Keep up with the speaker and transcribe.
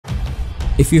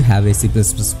if you have a C++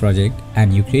 project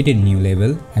and you create a new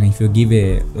level, and if you give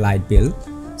a light bill,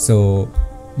 so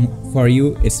for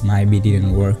you it might be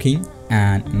didn't working,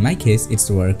 and in my case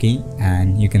it's working,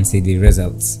 and you can see the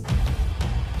results.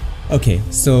 Okay,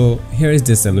 so here is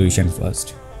the solution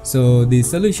first. So the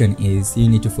solution is you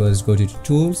need to first go to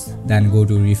tools, then go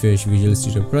to refresh Visual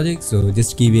Studio project. So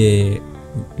just give a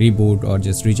reboot or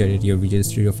just regenerate your Visual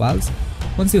Studio files.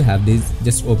 Once you have this,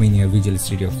 just open your Visual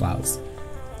Studio files.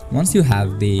 Once you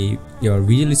have your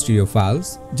Visual Studio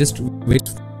files, just wait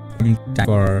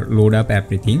for load up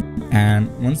everything, and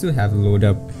once you have load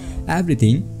up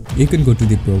everything, you can go to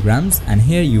the programs, and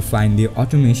here you find the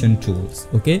automation tools.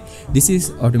 Okay, this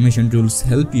is automation tools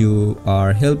help you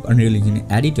or help Unreal Engine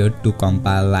editor to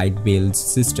compile light build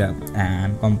system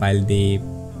and compile the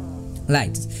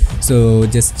lights. So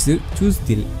just choose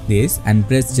this and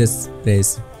press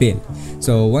build.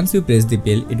 So once you press the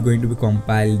build, it's going to be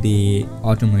compile the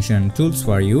automation tools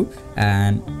for you,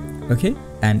 and okay,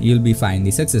 and you'll be find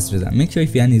the success result. Make sure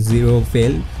if you have 0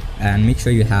 fail, and make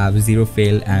sure you have 0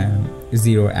 fail and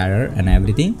 0 error and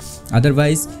everything,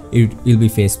 otherwise you'll be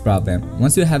face problem.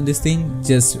 Once you have this thing,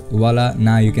 just voila,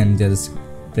 now you can just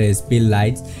press build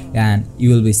lights, and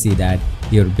you will be see that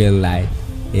your build light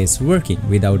is working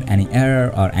without any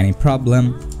error or any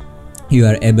problem. You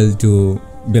are able to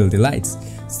build the lights.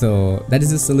 So that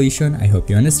is the solution. I hope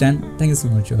you understand. Thank you so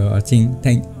much for watching.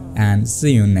 And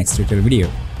see you in next tutorial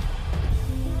video.